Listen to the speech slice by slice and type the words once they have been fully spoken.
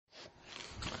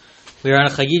We are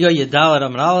on Chagiga Yadalat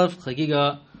Amud Aleph,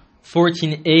 Chagiga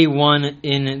 14a1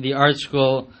 in the Art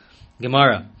Scroll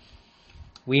Gemara.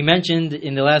 We mentioned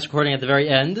in the last recording at the very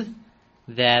end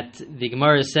that the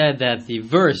Gemara said that the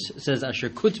verse says Asher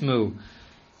Kutmu,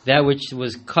 that which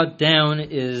was cut down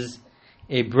is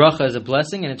a bracha, as a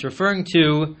blessing, and it's referring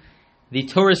to the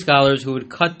Torah scholars who would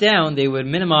cut down, they would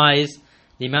minimize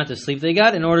the amount of sleep they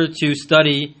got in order to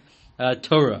study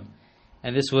Torah.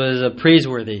 And this was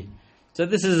praiseworthy. So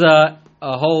this is a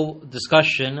whole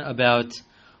discussion about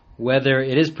whether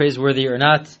it is praiseworthy or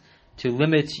not to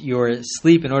limit your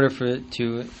sleep in order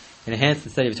to enhance the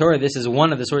study of Torah. This is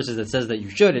one of the sources that says that you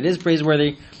should. It is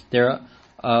praiseworthy. There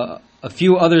are a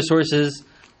few other sources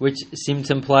which seem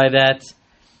to imply that.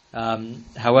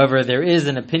 However, there is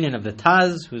an opinion of the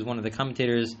Taz, who's one of the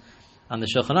commentators on the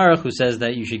Shulchan Aruch, who says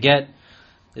that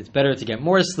it's better to get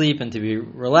more sleep and to be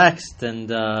relaxed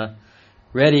and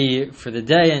ready for the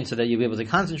day, and so that you'll be able to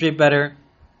concentrate better.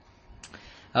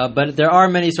 But there are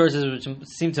many sources which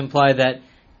seem to imply that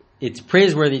it's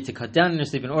praiseworthy to cut down on your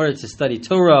sleep in order to study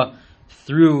Torah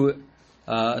through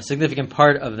a significant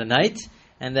part of the night,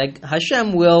 and that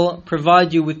Hashem will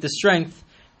provide you with the strength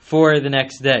for the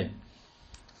next day.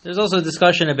 There's also a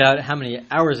discussion about how many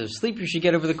hours of sleep you should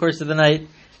get over the course of the night,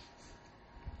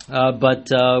 but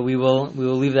we will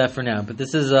leave that for now. But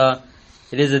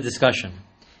it is a discussion.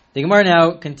 The Gemara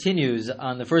now continues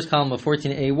on the first column of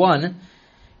 14a1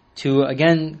 to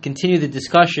again continue the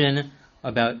discussion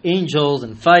about angels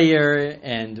and fire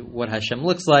and what Hashem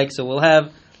looks like. So we'll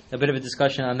have a bit of a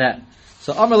discussion on that.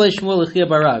 So Amar le Shmuel l'Chia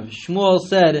barav. Shmuel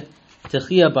said to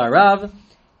Chia barav,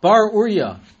 Bar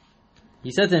Uriah.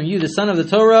 He said to him, you, the son of the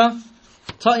Torah,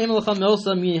 I'm going to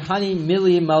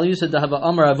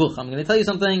tell you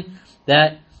something,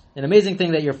 an amazing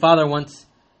thing that your father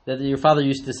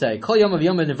used to say.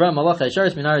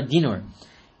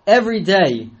 Every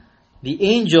day, the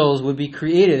angels would be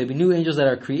created. There would be new angels that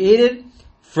are created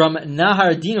from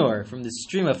Nahar Dinor, from the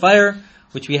stream of fire,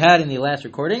 which we had in the last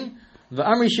recording.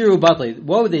 What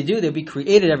would they do? They would be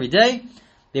created every day.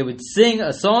 They would sing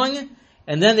a song,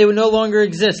 and then they would no longer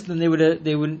exist, and they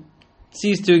would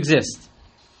cease to exist.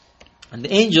 And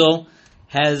the angel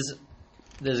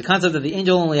there's a concept that the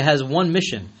angel only has one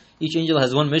mission. Each angel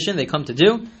has one mission they come to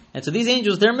do. And so these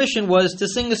angels, their mission was to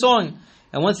sing a song.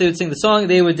 And once they would sing the song,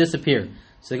 they would disappear.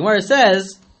 So the Gemara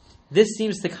says, this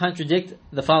seems to contradict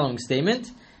the following statement.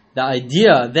 The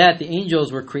idea that the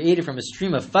angels were created from a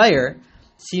stream of fire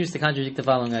seems to contradict the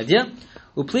following idea.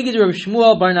 Upligid Rabbi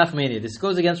Shmuel bar Nachmani. This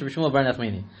goes against Rabbi Shmuel bar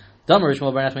Nachmani. Damar Rabbi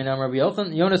Shmuel bar Nachmani, Rabbi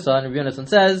Yonasan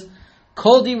says,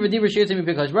 Kol div v'div sheitzim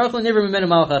mipei Baruch Hu never mimenu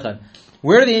malach echad.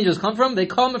 Where do the angels come from? They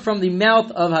come from the mouth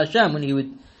of Hashem.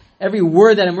 Every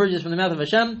word that emerges from the mouth of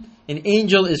Hashem, an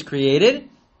angel is created.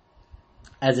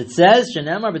 As it says,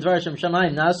 Shenamar b'dvar Hashem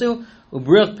shamayim nasu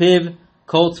u'bruch piv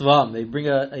kol tzvam. They bring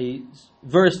a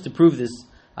verse to prove this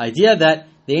idea that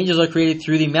the angels are created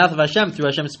through the mouth of Hashem, through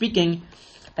Hashem speaking,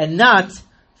 and not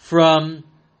from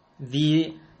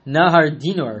the Nahar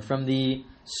Dinor, from the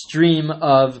stream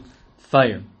of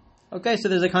fire. Okay, so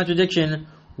there's a contradiction.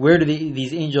 Where do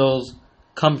these angels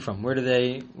come from? Where do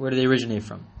they originate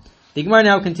from? The Gemara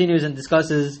now continues and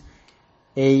discusses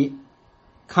a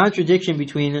contradiction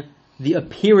between the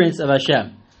appearance of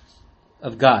Hashem,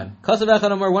 of God.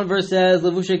 One verse says,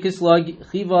 Levushe Kislag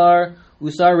Chivar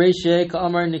Usar Reshe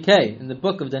Ka'amar Nikei. In the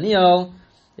book of Daniel,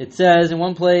 it says in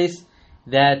one place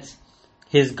that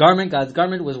his garment, God's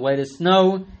garment, was white as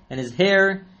snow, and his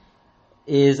hair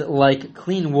is like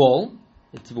clean wool.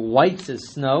 It's white as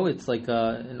snow. It's like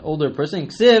an older person.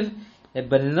 Ksiv.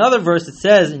 But in another verse it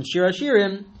says in Shir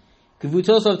Hashirim,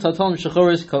 Kivutosov Taton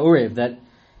Shechoris Ka'urev, that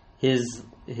his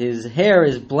hair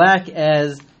is black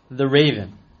as the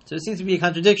raven. So it seems to be a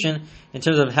contradiction in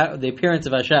terms of the appearance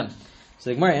of Hashem.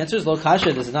 So the Gemara answers, Lo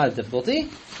Kasha, this is not a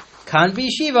difficulty. Kan Bi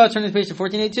Shiva, turn to the page to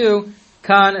 1482,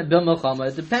 Kan Bil Melchama.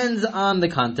 It depends on the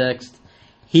context.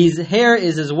 His hair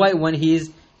is as white when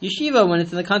he's yeshiva, when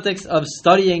it's in the context of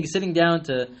studying, sitting down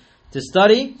to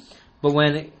study. But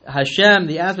when Hashem,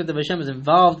 the aspect of Hashem, is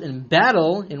involved in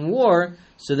battle, in war,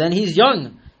 so then he's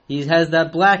young. He has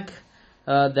that black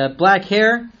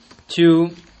hair to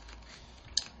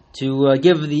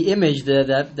give the image,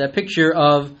 that picture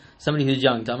of somebody who's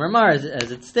young. Tamar Mar,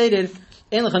 as it's stated,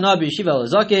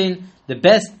 the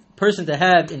best person to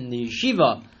have in the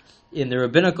yeshiva, in the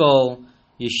rabbinical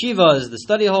yeshivas, the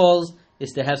study halls,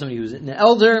 is to have somebody who's an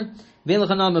elder. And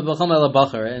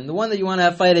the one that you want to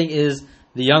have fighting is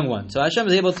the young one. So Hashem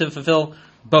is able to fulfill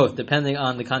both, depending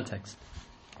on the context.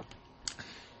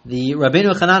 The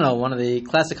Rabbeinu Chananel, one of the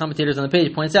classic commentators on the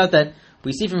page, points out that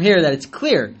we see from here that it's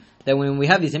clear that when we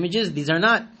have these images, these are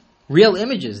not real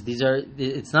images.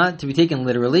 It's not to be taken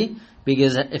literally,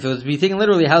 because if it was to be taken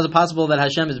literally, how is it possible that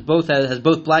Hashem has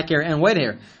both black hair and white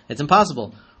hair? It's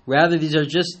impossible. Rather, these are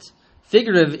just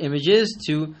figurative images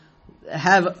to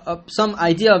have some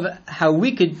idea of how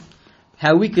we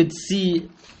could see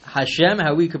Hashem,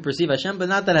 how we could perceive Hashem, but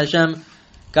not that Hashem,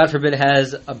 God forbid,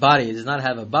 has a body. He does not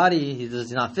have a body.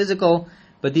 He's not physical,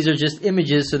 but these are just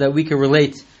images so that we can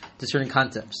relate to certain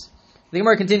concepts. The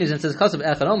Gemara continues and says, Kasav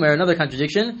Echad Omer, another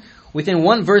contradiction, within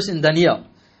one verse in Daniel.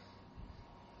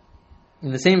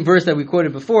 In the same verse that we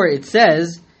quoted before, it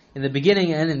says, in the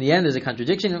beginning and in the end, there's a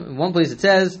contradiction. In one place it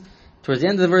says, towards the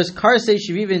end of the verse, Karsei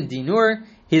Shivivin Dinur,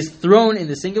 his throne in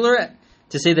the singular,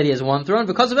 to say that he has one throne.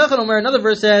 Because of Echad Omer, another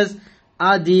verse says,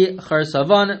 Adi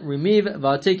Charsavan Rimiv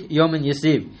Vatik Yomin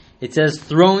Yasiv. It says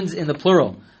thrones in the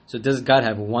plural. So does God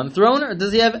have one throne, or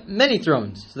does he have many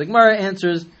thrones? So the Gemara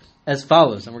answers as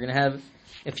follows, and we're going to have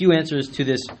a few answers to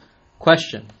this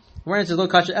question. The Gemara answers, Lo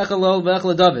Kasha Echalol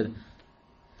Ve'echal David.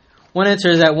 One answer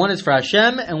is that one is for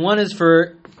Hashem, and one is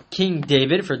for King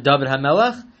David, for David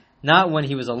HaMelech, not when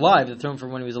he was alive, the throne for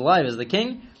when he was alive as the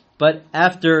king, but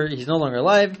after he's no longer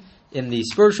alive, in the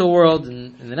spiritual world,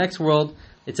 in the next world,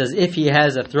 it's as if he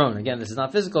has a throne. Again, this is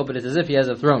not physical, but it's as if he has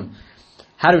a throne.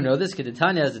 How do we know this?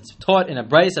 Keditanya, as it's taught in a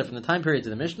brisa from the time periods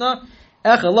of the Mishnah,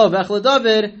 Echalov, Echal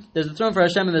David, there's a throne for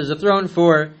Hashem and there's a throne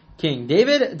for King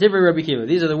David, Divrei Rabbi Kiva.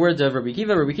 These are the words of Rabbi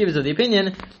Kiva. Rabbi Kiva is of the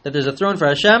opinion that there's a throne for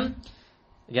Hashem.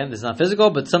 Again, this is not physical,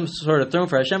 but some sort of throne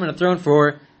for Hashem and a throne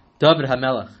for David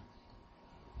HaMelech.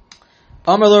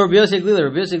 Amar lo Rabbi Yosef Glili.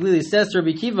 Rabbi Yosef Glili says to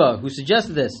Rabbi Kiva, who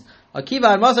suggested this,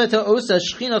 Akiva Admasar to Osa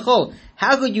Shechina Chol.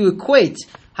 How could you equate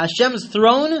Hashem's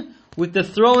throne with the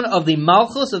throne of the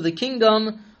Malchus, of the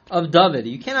kingdom of David?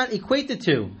 You cannot equate the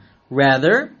two.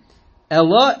 Rather,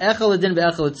 Ella Echel Adin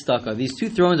ve'Echel Tzedakah. These two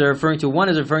thrones are referring to, one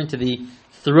is referring to the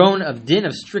throne of din,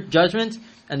 of strict judgment,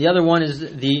 and the other one is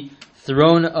the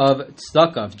throne of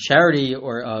tzedakah, of charity,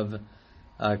 or of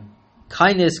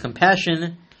kindness,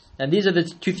 compassion. And these are the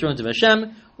two thrones of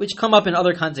Hashem, which come up in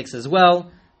other contexts as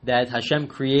well, that Hashem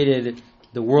created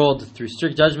the world through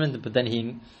strict judgment, but then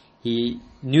he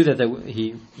knew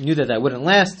that wouldn't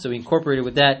last, so he incorporated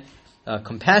with that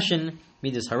compassion,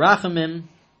 midas harachamim,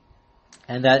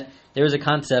 and that there is a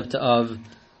concept of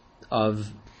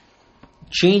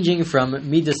changing from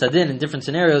midas adin in different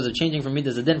scenarios, of changing from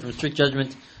midas adin, from strict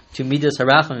judgment, to midas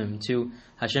harachamim, to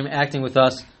Hashem acting with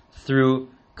us through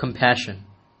compassion.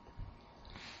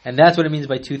 And that's what it means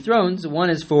by two thrones. One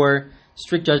is for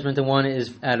strict judgment and one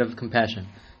is out of compassion.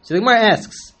 So the Gemara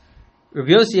asks,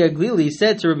 Rabbi Yossi Aglili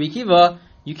said to Rabbi Kiva,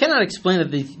 you cannot explain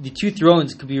that the two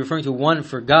thrones could be referring to one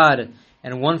for God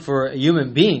and one for a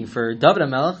human being, for David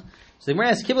HaMelech. So the Gemara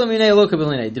asks, Kibla minei lo kibla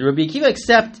minei. Did Rabbi Kiva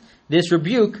accept this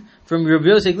rebuke from Rabbi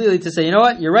Yossi Aglili to say, you know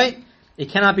what, you're right, it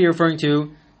cannot be referring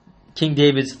to King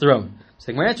David's throne? So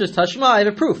the Gemara answers, Tashma, I have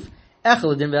a proof.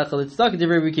 Echel adin ve'echel tzedakah,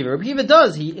 Rabbi Kiva. Rabbi Kiva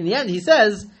does. In the end, he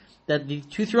says that the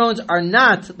two thrones are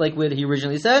not like what he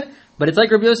originally said, but it's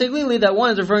like Rabbi Yosef Glili, that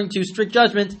one is referring to strict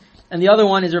judgment, and the other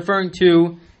one is referring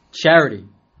to charity.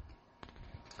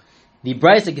 The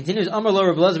brisa continues, Amar lo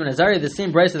Rabbi Elazar ben Azariah, the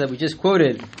same brisa that we just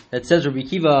quoted, that says Rabbi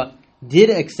Kiva did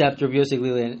accept Rabbi Yosef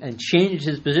Glili and changed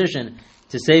his position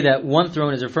to say that one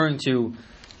throne is referring to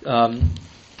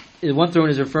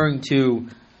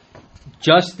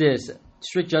justice,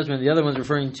 strict judgment, the other one is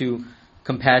referring to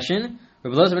compassion.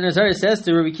 Rabbi Elazar ben Azariah says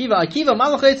to Rabbi Kiva, Akiva,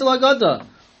 malach etzel agada.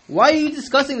 Why are you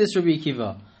discussing this, Rabbi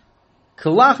Kiva?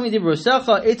 Why don't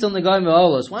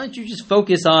you just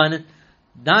focus on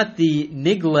not the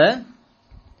nigle,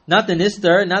 not the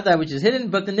nistar, not that which is hidden,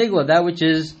 but the nigla, that which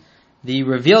is the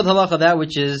revealed halacha, that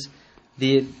which is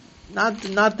the not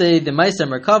the Maisa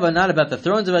Merkava, not about the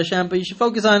thrones of Hashem, but you should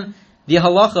focus on the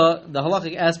halacha, the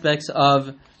halachic aspects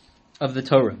of the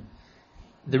Torah.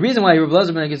 The reason why Rabbi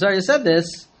Elazar ben Azariah said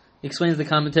this, explains the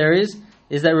commentaries,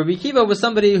 is that Rabbi Kiva was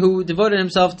somebody who devoted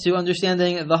himself to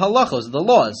understanding the halachos, the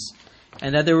laws,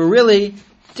 and that there were really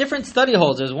different study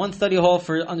halls. There was one study hall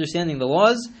for understanding the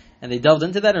laws, and they delved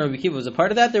into that, and Rabbi Kiva was a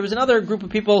part of that. There was another group of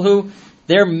people who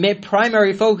their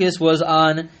primary focus was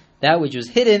on that which was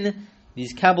hidden,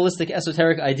 these Kabbalistic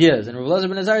esoteric ideas. And Rabbi Elazar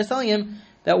ben Azariah is telling him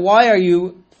that why are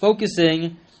you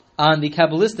focusing on the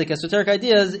Kabbalistic esoteric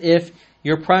ideas if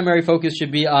your primary focus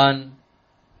should be on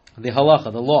the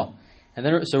halacha, the law? And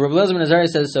then, so Rabbi Elazar ben Azariah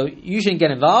says, so you shouldn't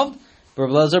get involved. But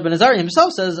Rabbi Elazar ben Azariah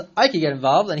himself says, I could get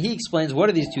involved, and he explains what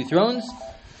are these two thrones.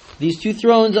 These two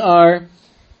thrones are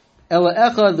Ela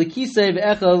Echad L'Kisei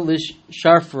ve'Echad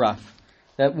L'Sharfraf.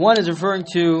 That one is referring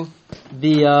to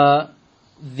the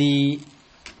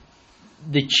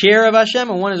chair of Hashem,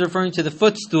 and one is referring to the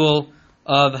footstool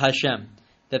of Hashem.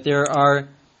 That there are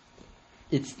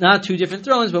it's not two different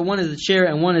thrones, but one is the chair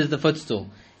and one is the footstool.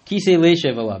 Kisei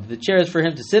leishev alav. The chair is for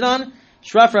him to sit on.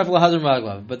 Shraf raf lahazim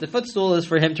raglav. But the footstool is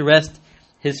for him to rest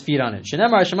his feet on it.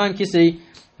 Shenemar shaman kisei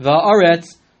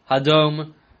va'aretz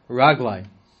hadom raglai.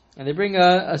 And they bring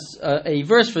a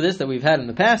verse for this that we've had in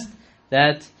the past,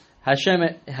 that Hashem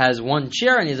has one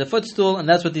chair and he has a footstool, and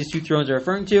that's what these two thrones are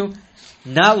referring to.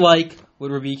 Not like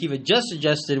what Rabbi Akiva just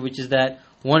suggested, which is that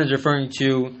one is referring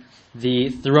to the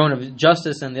throne of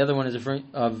justice and the other one is referring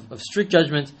of strict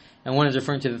judgment, and one is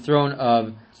referring to the throne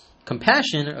of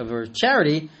compassion, or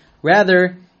charity.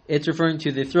 Rather, it's referring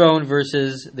to the throne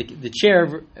versus the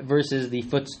chair versus the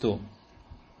footstool.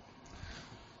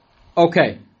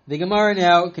 Okay, the Gemara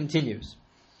now continues.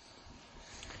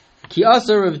 Ki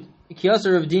asar Rav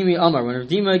Dimi Amar. When Rav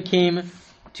Dima came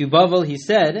to Bavel, he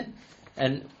said,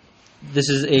 and this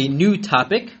is a new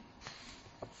topic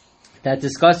that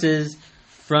discusses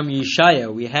from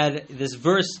Yeshaya. We had these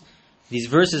verses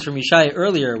from Yeshaya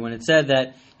earlier, when it said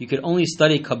that you could only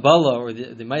study Kabbalah or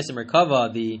the Ma'aseh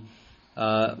Merkava, the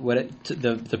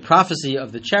prophecy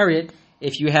of the chariot,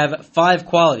 if you have 5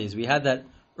 qualities. We had that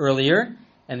earlier,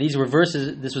 and these were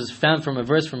verses. This was found from a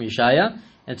verse from Yeshaya,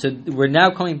 and so we're now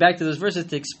coming back to those verses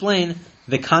to explain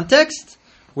the context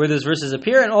where those verses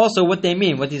appear, and also what they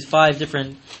mean, what these 5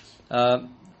 different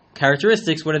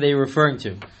characteristics, what are they referring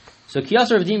to. So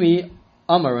Kiyasar Rav Dimi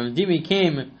Amar, when Dimi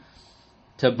came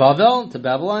to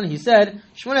Babylon, he said,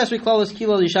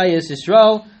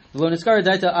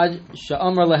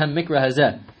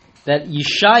 that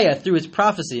Yeshaya, through his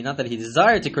prophecy, not that he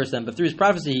desired to curse them, but through his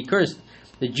prophecy he cursed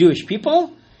the Jewish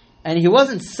people, and he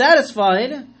wasn't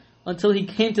satisfied until he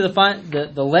came to the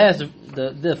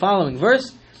following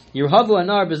verse,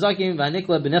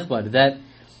 that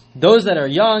those that are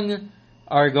young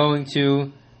are going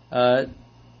to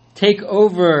take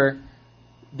over.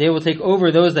 They will take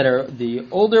over those that are the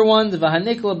older ones, and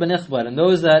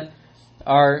those that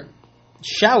are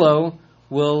shallow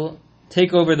will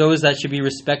take over those that should be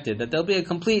respected. That there'll be a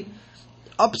complete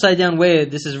upside down way.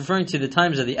 This is referring to the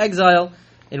times of the exile,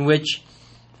 in which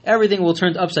everything will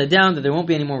turn upside down, that there won't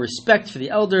be any more respect for the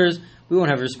elders. We won't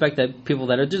have respect that people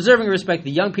that are deserving of respect.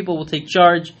 The young people will take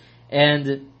charge,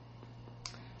 and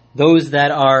those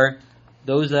that are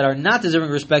not deserving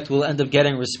of respect will end up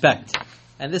getting respect.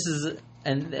 And this is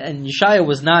and Yeshaya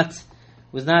was not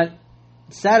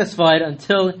satisfied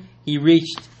until he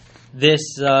reached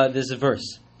this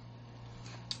verse.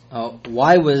 We'll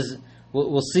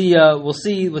see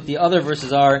what the other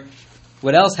verses are.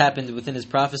 What else happened within his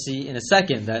prophecy in a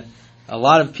second? That a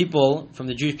lot of people from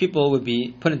the Jewish people would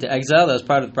be put into exile. That was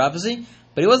part of the prophecy,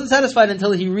 but he wasn't satisfied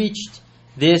until he reached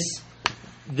this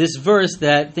verse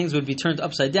that things would be turned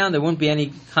upside down. There wouldn't be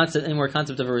any more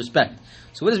concept of a respect.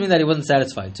 So what does it mean that he wasn't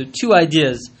satisfied? So 2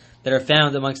 ideas that are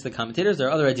found amongst the commentators. There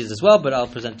are other ideas as well, but I'll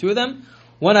present 2 of them.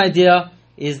 One idea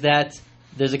is that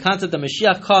there's a concept that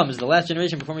Mashiach comes, the last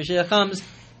generation before Mashiach comes,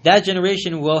 that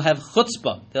generation will have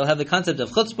chutzpah. They'll have the concept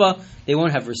of chutzpah. They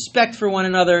won't have respect for one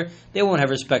another. They won't have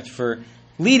respect for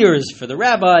leaders, for the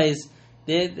rabbis,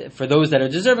 for those that are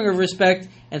deserving of respect.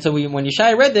 And so when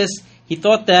Yeshaya read this, he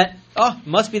thought that,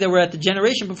 must be that we're at the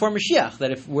generation before Mashiach,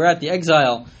 that if we're at the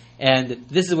exile, and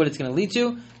this is what it's going to lead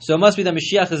to, so it must be that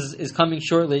Mashiach is coming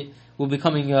shortly, will be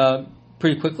coming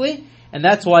pretty quickly, and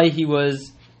that's why he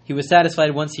was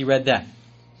satisfied once he read that.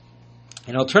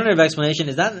 An alternative explanation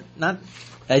is not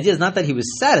the idea is not that he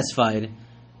was satisfied.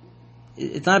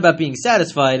 It's not about being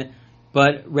satisfied,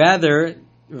 but rather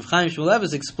Rav Chaim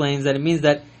Shmulevitz explains that it means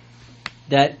that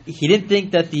he didn't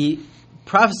think that the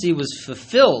prophecy was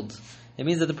fulfilled. It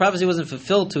means that the prophecy wasn't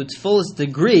fulfilled to its fullest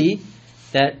degree,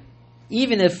 that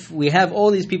even if we have all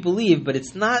these people leave, but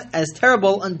it's not as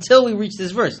terrible until we reach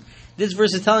this verse. This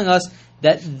verse is telling us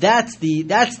that that's the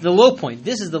low point.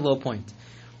 This is the low point.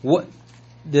 We're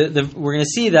going to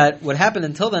see that what happened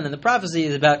until then in the prophecy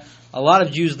is about a lot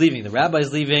of Jews leaving. The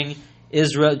rabbis leaving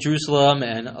Israel, Jerusalem,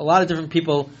 and a lot of different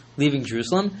people leaving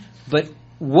Jerusalem. But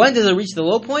when does it reach the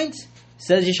low point?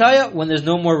 Says Yeshaya, when there's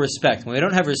no more respect. When we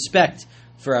don't have respect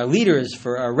for our leaders,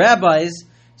 for our rabbis,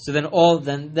 so then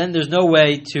there's no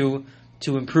way to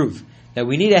improve. That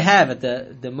we need to have at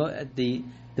the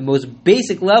most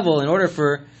basic level in order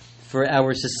for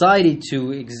our society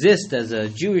to exist as a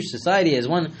Jewish society, as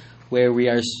one where we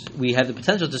have the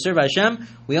potential to serve Hashem.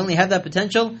 We only have that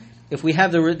potential if we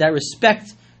have that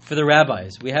respect for the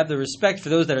rabbis. We have the respect for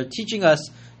those that are teaching us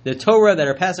the Torah, that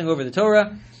are passing over the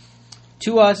Torah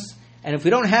to us. And if we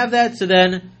don't have that, so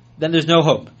then there's no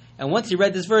hope. And once he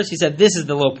read this verse, he said, this is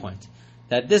the low point.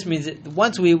 That this means that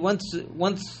once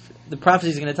the prophecy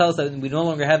is going to tell us that we no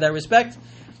longer have that respect,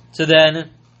 so then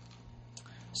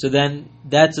So then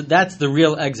that's the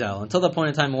real exile. Until that point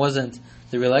in time, it wasn't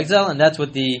the real exile, and that's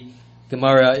what the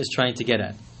Gemara is trying to get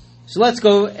at. So let's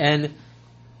go and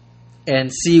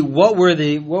see what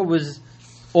was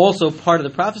also part of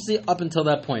the prophecy up until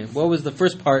that point. What was the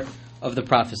first part of the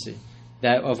prophecy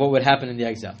of what would happen in the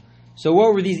exile? So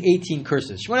what were these 18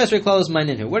 curses? What are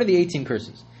the 18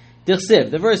 curses?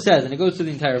 The verse says, and it goes through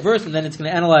the entire verse, and then it's going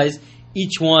to analyze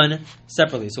each one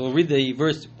separately. So we'll read the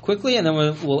verse quickly, and then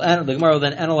the Gemara will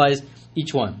then analyze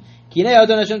each one.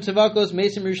 Hashem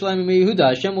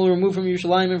will remove from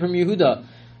Yerushalayim and from Yehuda,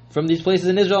 from these places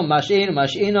in Israel,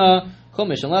 Mash'ena, Chol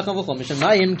Mishan Lechem, V'chol Mishan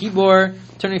Mayim, Gibor,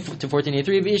 turning to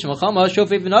 1483, V'ish Melchama,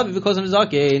 Shofet V'navi, V'kozam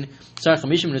Zakein, Sar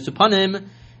Chamishim Nesupanim,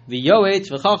 V'yoet,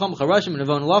 V'chacham, Charashim,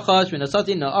 V'navon Lachash,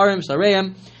 V'nasati, Na'arim,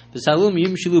 Sareim, V'salum,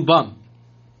 Yum Shilubam.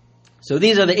 So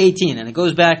these are the 18, and it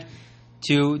goes back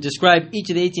to describe each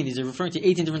of the 18. These are referring to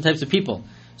 18 different types of people.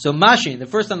 So Mashin, the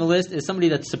first on the list, is somebody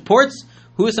that supports.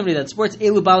 Who is somebody that supports?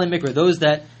 Elu Bali Mikra, those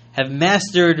that have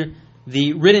mastered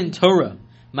the written Torah.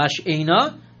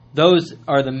 Mash'ena, those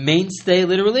are the mainstay,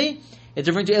 literally. It's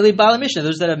referring to Elu Bali Mishnah,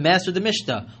 those that have mastered the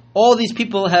Mishnah. All these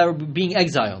people are being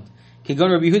exiled.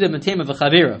 Kigon Rabbi Yehuda Matema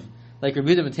v'Chavirav, like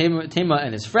Rabbi Yehuda Matema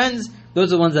and his friends,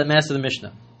 those are the ones that master the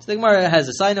Mishnah. So the Gemara has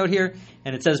a side note here,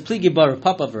 and it says, Pligi bar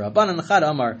Papa v'Rabbanan Chad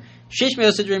Amar, Sheish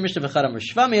Meos Sidrei Mishnah v'Chad Amar,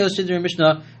 Shva Meos Sidrei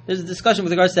Mishnah. There's a discussion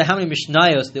with regards to how many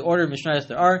Mishnayos, the order of Mishnayos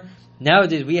there are.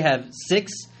 Nowadays we have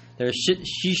 6. There are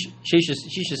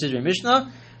Shisha Sidrei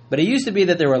Mishnah, but it used to be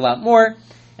that there were a lot more,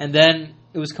 and then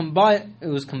it was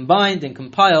combined and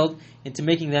compiled into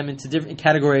making them into different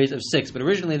categories of 6. But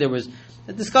originally there was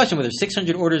a discussion whether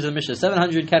 600 orders of the Mishnah,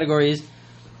 700 categories.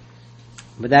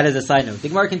 But that is a side note. The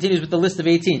Gemara continues with the list of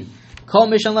 18. Kol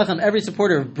Mishan Lechem, every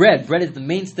supporter of bread. Bread is the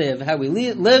mainstay of how we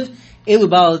live. Elu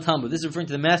Baal Talmud. This is referring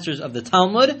to the masters of the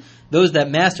Talmud. Those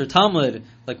that master Talmud,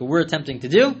 like what we're attempting to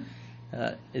do.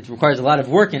 It requires a lot of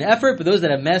work and effort, but those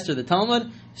that have mastered the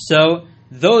Talmud, so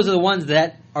those are the ones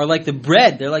that are like the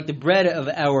bread. They're like the bread of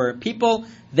our people.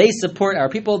 They support our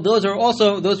people.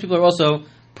 Those people are also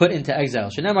put into exile.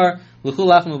 Shenemar l'chul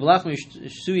lachem u'b'lachem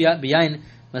yishsu b'yayin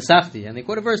masachti. And they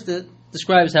quote a verse that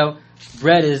describes how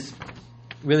bread is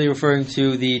really referring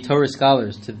to the Torah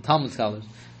scholars, to the Talmud scholars.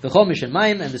 The Chol Mishan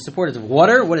Mayim, and the supporters of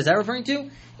water. What is that referring to?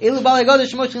 Elu B'alei Gada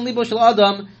Shemoshin Libo Shel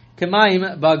Adam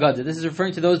K'mayim Ba'agada. This is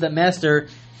referring to those that master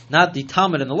not the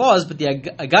Talmud and the laws, but the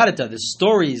Agadata, the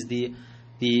stories, the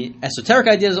esoteric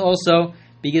ideas also,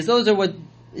 because those are what,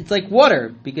 it's like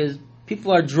water, because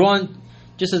people are drawn,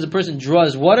 just as a person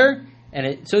draws water,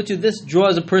 and so too this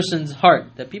draws a person's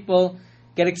heart, that people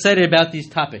get excited about these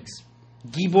topics.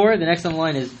 Gibor, the next on the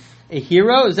line, is a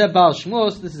hero. Is that Baal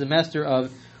Shmuos? This is a master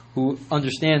who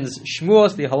understands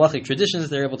Shmuos, the halachic traditions.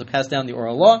 They're able to pass down the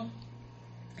oral law.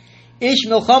 Ish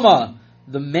Milchama,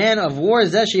 the man of war.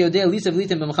 This is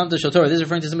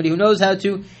referring to somebody who knows how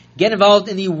to get involved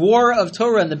in the war of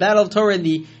Torah, in the battle of Torah, in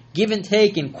the give and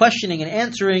take, and questioning and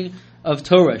answering of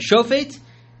Torah. Shofet,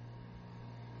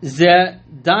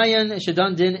 Dayan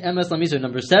Shadan Din Emes Lamiso.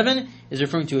 Number 7 is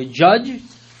referring to a judge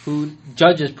who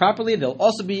judges properly. They'll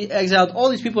also be exiled. All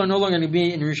these people are no longer going to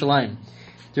be in Yerushalayim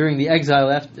during the exile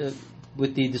after,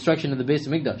 with the destruction of the Beis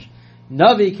Hamikdash.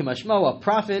 Navi Kimashmo, a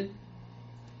prophet,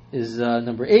 is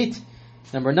number 8.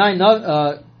 Number 9,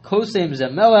 Kosem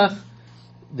Zemelech,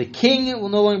 the king will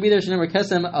no longer be there. Number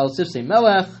Kesem Al Sifsei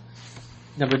Melech.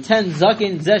 Number 10,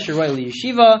 Zakin Zesherai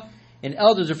Yeshiva, an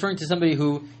elder is referring to somebody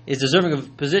who is deserving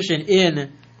of position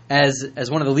in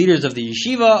as one of the leaders of the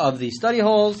yeshiva, of the study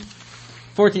halls.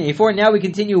 1484. Now we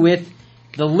continue with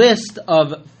the list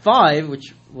of 5,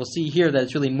 which we'll see here that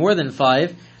it's really more than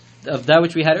 5, of that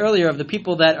which we had earlier, of the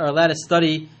people that are allowed to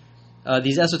study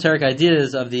these esoteric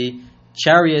ideas of the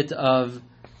chariot of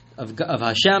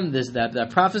Hashem, that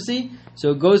prophecy.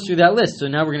 So it goes through that list. So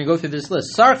now we're going to go through this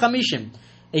list. Sar Chamishim,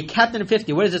 a captain of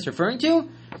 50. What is this referring to?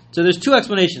 So there's 2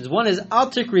 explanations. One is Al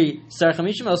Tikri Sar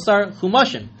Chamishim Al Sar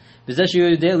Chumashim. It's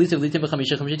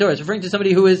referring to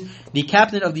somebody who is the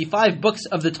captain of the 5 books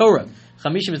of the Torah.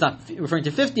 Chamishim is not referring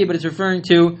to 50, but it's referring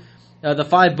to the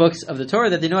 5 books of the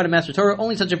Torah, that they know how to master Torah.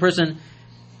 Only such a person,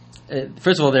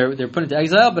 first of all, they're put into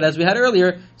exile, but as we had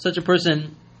earlier, only such a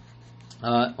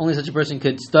person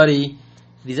could study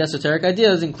these esoteric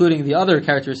ideas, including the other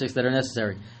characteristics that are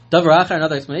necessary. Davar Achar,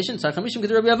 another explanation.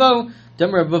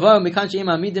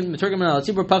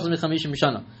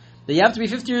 That you have to be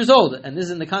 50 years old, and this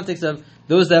is in the context of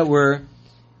those that were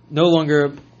no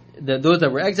longer, those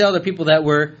that were exiled, or people that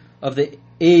were of the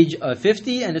age of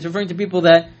 50, and it's referring to people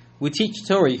that would teach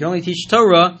Torah. You can only teach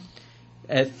Torah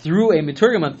through a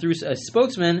Meturgaman, through a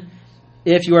spokesman,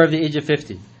 if you are of the age of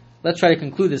 50. Let's try to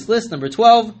conclude this list. Number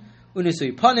 12,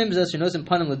 Unisui panim, zes shenosim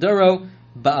panim ladoro,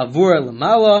 ba'avur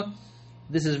lamala.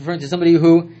 This is referring to somebody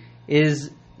who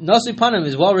is Nasui Panim,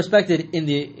 is well respected in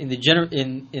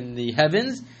the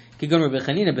heavens. Kigun Rabbi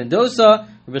Chanina ben Dosa.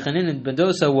 Rabbi Chanina ben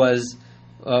Dosa was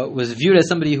viewed as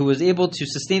somebody who was able to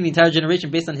sustain the entire generation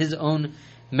based on his own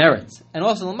merits. And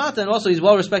also Lamata, and also he's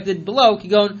well respected below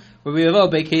Kigun Rabbi Avo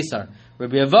be Kesar.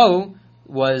 Rabbi Avo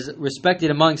was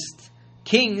respected amongst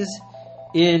kings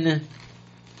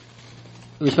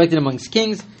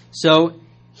so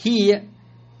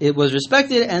it was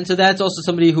respected, and so that's also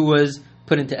somebody who was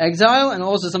put into exile, and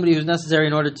also somebody who's necessary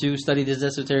in order to study these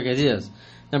esoteric ideas.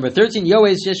 Number 13,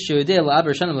 this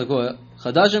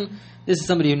is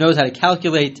somebody who knows how to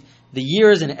calculate the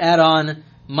years and add on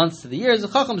months to the years. A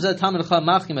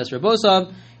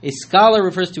scholar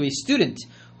refers to a student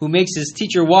who makes his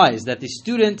teacher wise. That the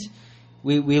student,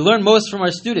 we learn most from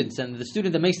our students, and the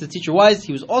student that makes the teacher wise,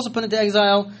 he was also put into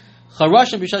exile.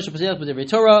 Charashim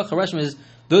is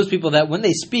those people that when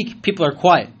they speak, people are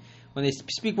quiet. When they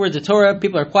speak words of Torah,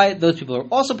 people are quiet. Those people are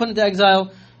also put into exile.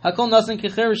 Hakol nasan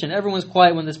kecherishin. Everyone's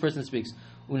quiet when this person speaks.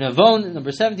 Unavon,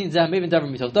 number 17, zah mevin davar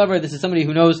mitol davar. This is somebody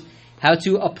who knows how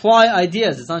to apply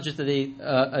ideas. It's not just that they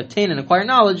attain and acquire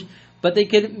knowledge, but they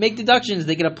could make deductions.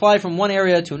 They could apply from one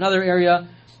area to another area.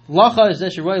 Lachash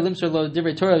zeshiroy limser lo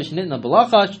divrei Torah v'shinitna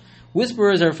b'lachash.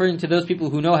 Whisperers are referring to those people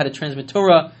who know how to transmit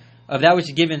Torah of that which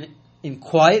is given in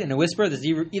quiet, in a whisper. This is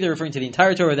either referring to the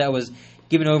entire Torah that was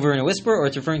given over in a whisper, or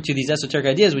it's referring to these esoteric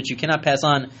ideas which you cannot pass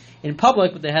on in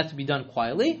public, but they have to be done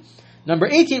quietly. Number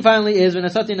 18, finally, is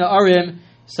v'nasati na'arim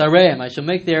sareim. I shall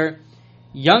make their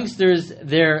youngsters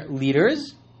their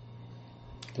leaders.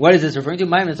 What is this referring to?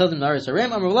 When it's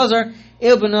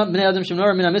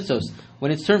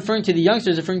referring to the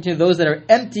youngsters, referring to those that are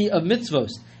empty of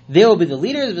mitzvos, they will be the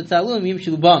leaders.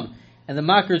 And the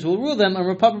mockers will rule them.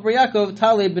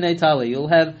 You'll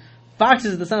have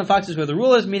foxes, the son of foxes, who are the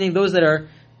rulers, meaning those that are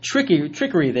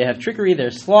trickery. They have trickery,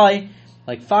 they're sly,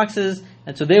 like foxes,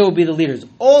 and so they will be the leaders.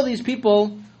 All these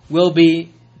people will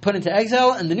be put into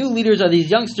exile, and the new leaders are these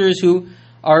youngsters who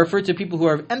are referred to people who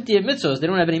are empty of mitzvos. They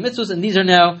don't have any mitzvos, and these are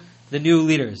now the new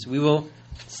leaders. We will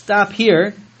stop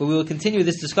here, but we will continue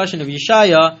this discussion of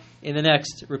Yeshaya in the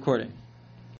next recording.